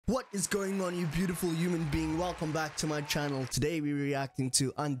What is going on, you beautiful human being? Welcome back to my channel. Today we're reacting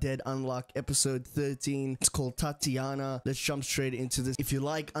to Undead Unluck episode 13. It's called Tatiana. Let's jump straight into this. If you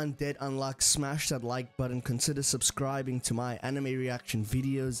like Undead Unluck, smash that like button. Consider subscribing to my anime reaction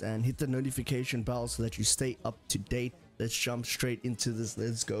videos and hit the notification bell so that you stay up to date. Let's jump straight into this.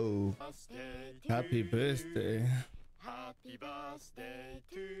 Let's go. Happy birthday. Happy birthday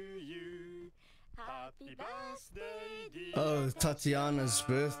to you. Happy birthday, dear. Oh, Tatiana's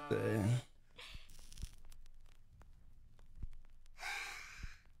birthday.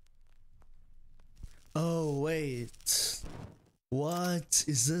 Oh, wait. What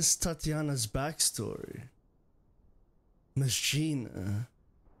is this Tatiana's backstory? Miss Gina.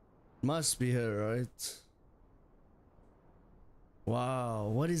 Must be her, right? Wow,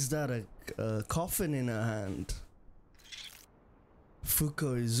 what is that? A coffin in her hand.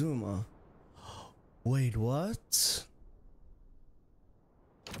 Fuko Izuma. Wait, what?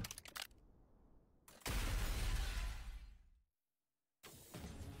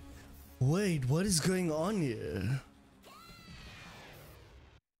 Wait, what is going on here?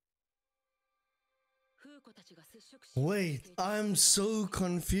 Wait, I'm so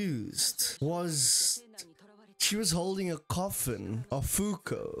confused. She was holding a coffin of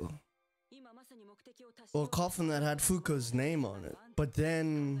Fuko? Or a coffin that had Fuko's name on it. But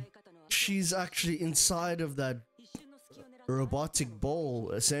then she's actually inside of that robotic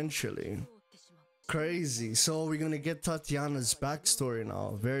ball, essentially. Crazy. So we're gonna get Tatiana's backstory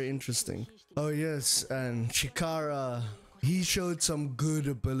now. Very interesting. Oh yes, and Chikara, he showed some good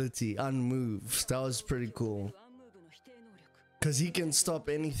ability, unmoved. That was pretty cool. Cause he can stop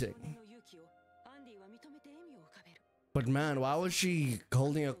anything. But man, why was she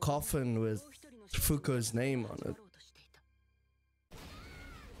holding a coffin with Fuko's name on it?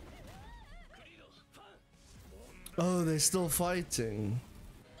 Oh, they're still fighting.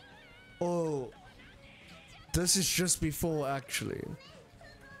 Oh, this is just before actually.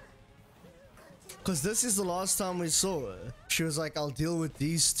 Cause this is the last time we saw her. She was like, I'll deal with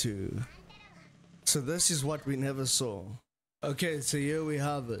these two. So this is what we never saw. Okay, so here we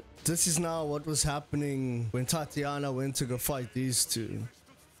have it. This is now what was happening when Tatiana went to go fight these two.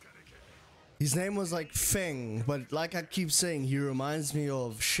 His name was like Feng, but like I keep saying, he reminds me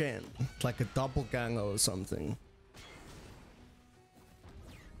of Shen, like a doppelganger or something.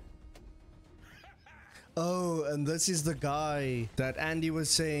 Oh, and this is the guy that Andy was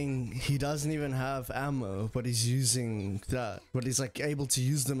saying he doesn't even have ammo, but he's using that. But he's like able to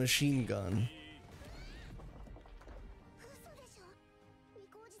use the machine gun.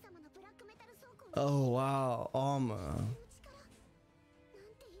 Oh wow, armor.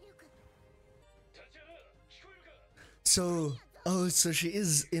 So, oh, so she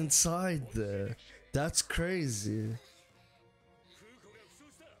is inside there. That's crazy.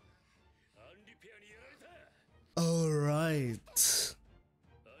 Oh, right.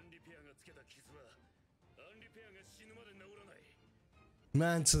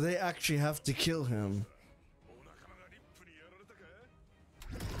 Man, so they actually have to kill him.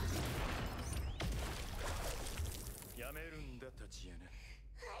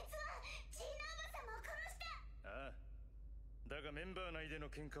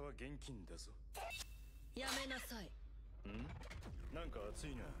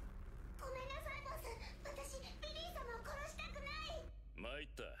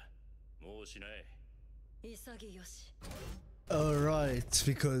 Oh, right,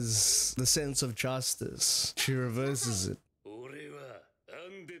 because the sense of justice. She reverses it.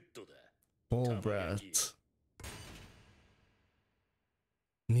 Ball brat.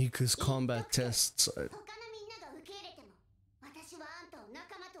 Niku's combat test site.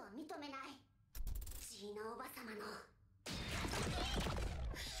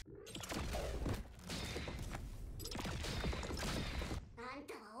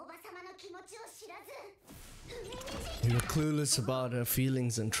 You were clueless about her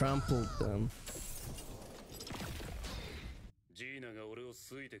feelings and trampled them.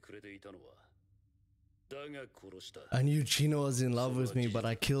 I knew Gina was in love with me, but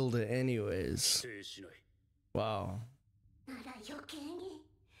I killed her anyways. Wow.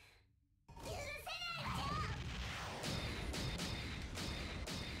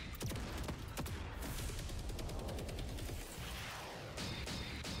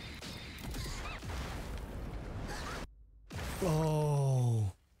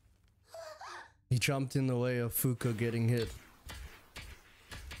 Oh, he jumped in the way of Fuko getting hit.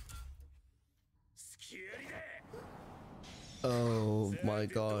 Oh my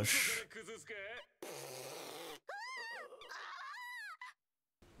gosh.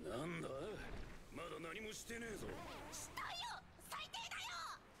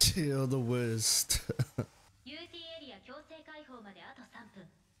 You're the worst.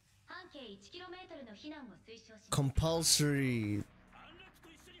 Compulsory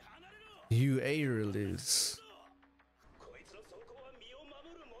UA release.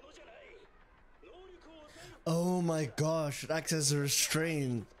 Oh my gosh, it acts as a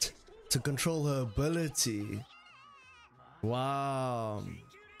restraint to control her ability. Wow.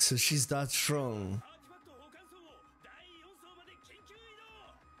 So she's that strong.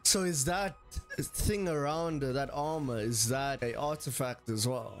 So is that thing around her, that armor, is that a artifact as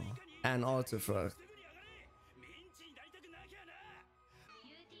well? An artifact.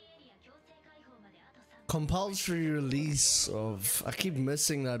 Compulsory release of, I keep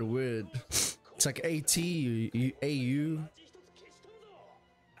missing that word. It's like AT, AU.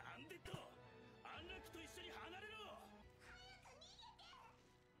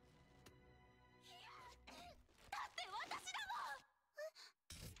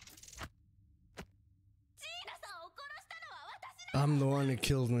 I'm the one who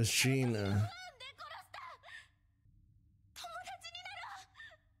killed Miss Gina.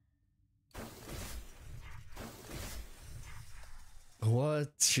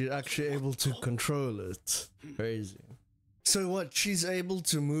 What? She's actually able to control it. Crazy. So what? She's able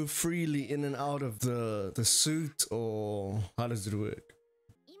to move freely in and out of the suit, or how does it work?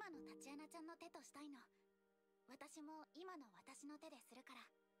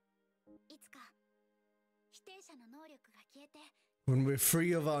 When we're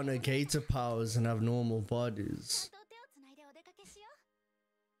free of our negator powers and have normal bodies.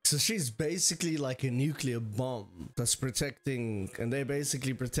 So she's basically like a nuclear bomb that's protecting, and they're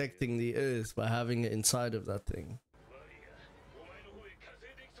basically protecting the Earth by having it inside of that thing.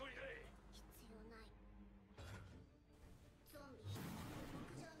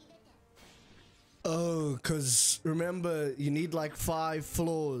 Oh, because remember, you need like 5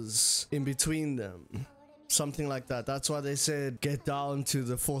 floors in between them. Something like that. That's why they said get down to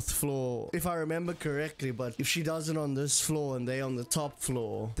the 4th floor. If I remember correctly, but if she does it on this floor and they on the top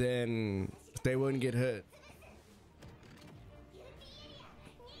floor, then they won't get hurt.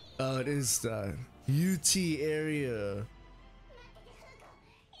 Oh, it is that. UT area.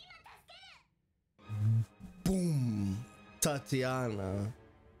 Boom. Tatiana.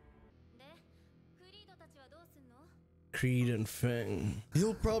 Creed and Feng.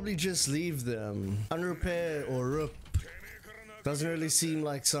 He'll probably just leave them. Unrepair or rip. Doesn't really seem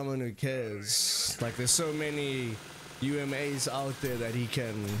like someone who cares. Like there's so many UMAs out there that he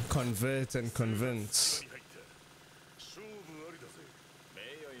can convert and convince.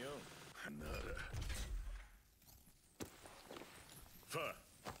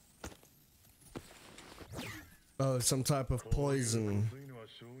 Oh, some type of poison.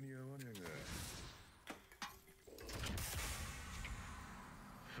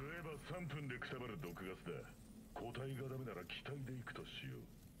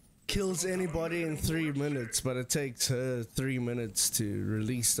 Kills anybody in 3 minutes, but it takes her 3 minutes to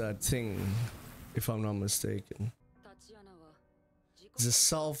release that thing, if I'm not mistaken. It's a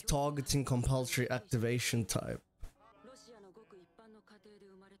self-targeting compulsory activation type.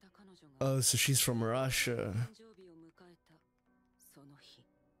 Oh, so she's from Russia.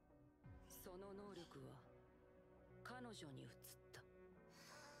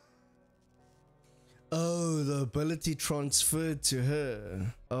 Oh, the ability transferred to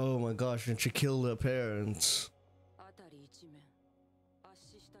her. Oh my gosh, and she killed her parents.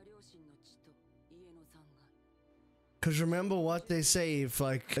 Because remember what they say, if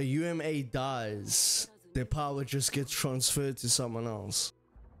like a UMA dies, their power just gets transferred to someone else.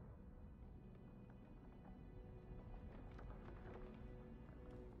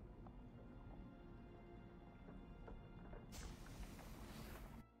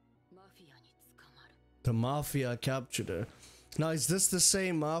 The mafia captured her. Now, is this the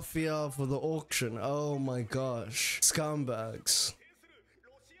same mafia for the auction? Oh my gosh. Scumbags.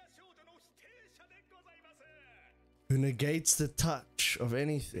 Who negates the touch of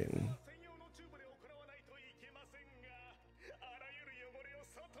anything.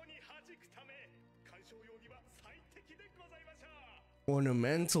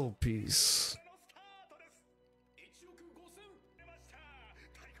 Ornamental piece.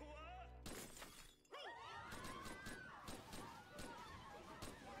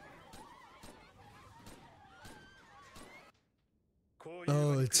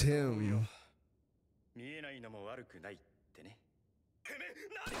 Oh, it's him.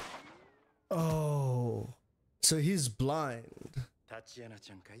 Oh, so he's blind.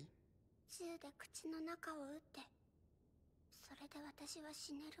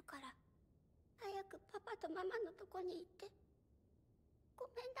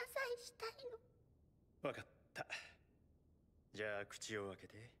 したいの。わかった。じゃあ口を開け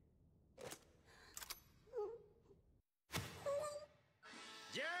て。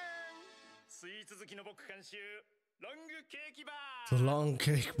じゃーん、スイーツ好きの僕監修ロングケーキバー。 The long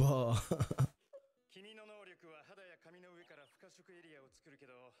cake bar. 君の能力は肌や髪の上から不可食エリアを作るけ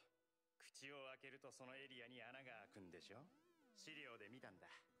ど、口を開けるとそのエリアに穴が開くんでしょ。資料で見たんだ。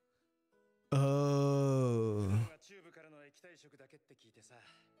 Oh. チューブからの液体食だけって聞いてさ、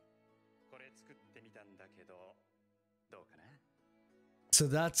これ作ってみたんだけどどうかな。 So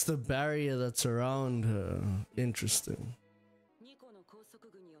that's the barrier that's around her. Interesting.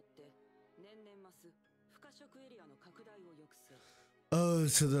 Oh,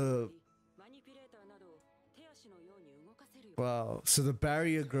 so the... Wow, so the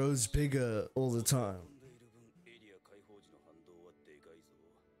barrier grows bigger all the time.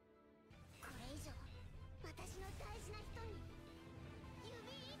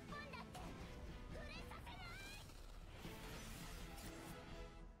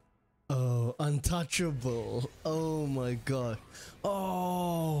 Oh, untouchable. Oh my god.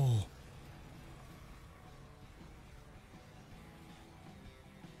 Oh.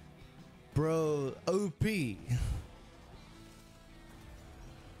 Bro, OP.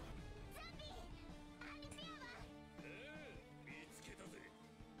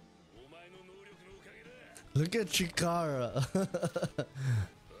 Look at Chikara.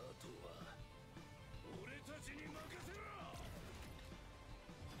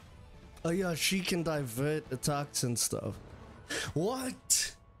 Oh yeah, she can divert attacks and stuff.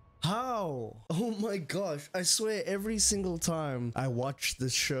 What? How? Oh my gosh, I swear every single time I watch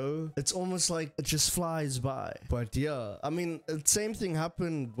this show, it's almost like it just flies by. But yeah, I mean, the same thing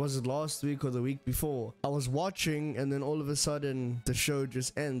happened, was it last week or the week before? I was watching and then all of a sudden the show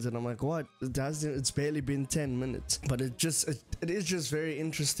just ends and I'm like, what? It's barely been 10 minutes. But it is just very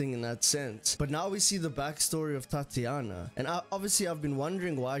interesting in that sense. But now we see the backstory of Tatiana. And obviously I've been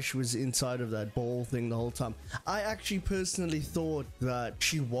wondering why she was inside of that ball thing the whole time. I actually personally thought that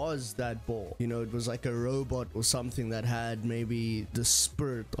she was that ball, you know, it was like a robot or something that had maybe the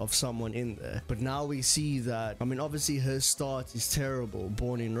spirit of someone in there. But now we see that, I mean, obviously her start is terrible,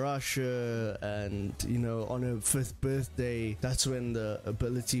 born in Russia, and you know, on her 5th birthday, that's when the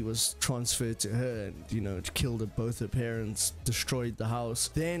ability was transferred to her, and you know, it killed both her parents, destroyed the house,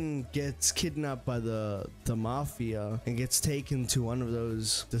 then gets kidnapped by the mafia and gets taken to one of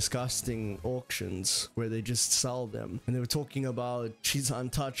those disgusting auctions where they just sell them. And they were talking about she's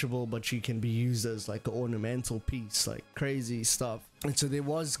untouchable, but she can be used as like an ornamental piece, like crazy stuff. And so there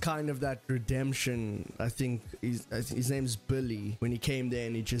was kind of that redemption. I think his name's Billy, when he came there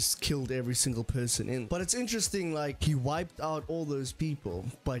and he just killed every single person in. But it's interesting, like he wiped out all those people,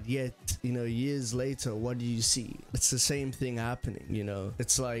 but yet, you know, years later, what do you see? It's the same thing happening, you know.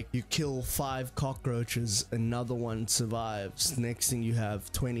 It's like you kill 5 cockroaches, another one survives, next thing you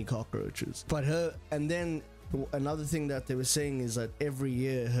have 20 cockroaches. But her, and then another thing that they were saying is that every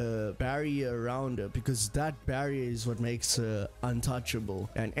year her barrier around her, because that barrier is what makes her untouchable,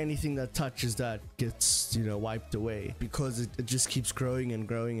 and anything that touches that gets, you know, wiped away, because it just keeps growing and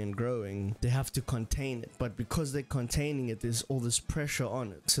growing and growing. They have to contain it, but because they're containing it, there's all this pressure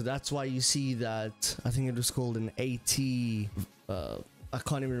on it. So that's why you see that, I think it was called an AT, I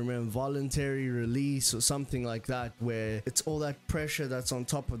can't even remember, voluntary release or something like that, where it's all that pressure that's on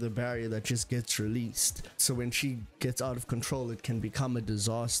top of the barrier that just gets released. So when she gets out of control, it can become a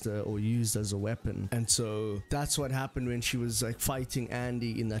disaster or used as a weapon. And so that's what happened when she was like fighting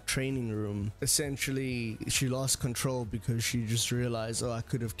Andy in that training room. Essentially, she lost control because she just realized, oh, I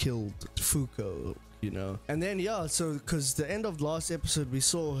could have killed Fuko, you know. And then yeah, so because the end of last episode we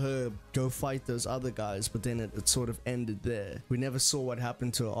saw her go fight those other guys, but then it sort of ended there. We never saw what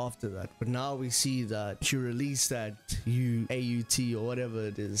happened to her after that, but now we see that she released that AUT or whatever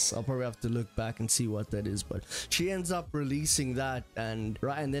it is. I'll probably have to look back and see what that is, but she ends up releasing that, and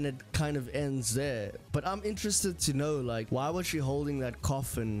then it kind of ends there. But I'm interested to know, like, why was she holding that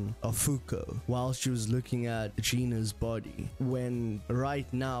coffin of Fuko while she was looking at Gina's body, when right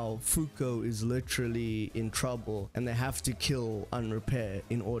now Fuko is literally in trouble and they have to kill Unrepair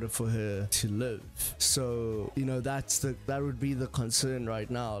in order for her to live? So, you know, that would be the concern right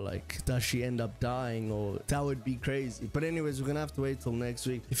now. Like, does she end up dying? Or that would be crazy. But anyways, we're gonna have to wait till next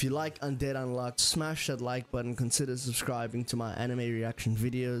week. If you like Undead Unluck, smash that like button, consider subscribing to my anime reaction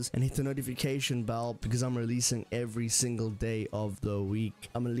videos, and hit the notification bell because I'm releasing every single day of the week.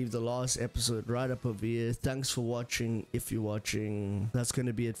 I'm gonna leave the last episode right up over here. Thanks for watching. If you're watching, that's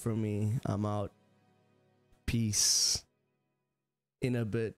gonna be it from me. I'm out. Peace. In a bit.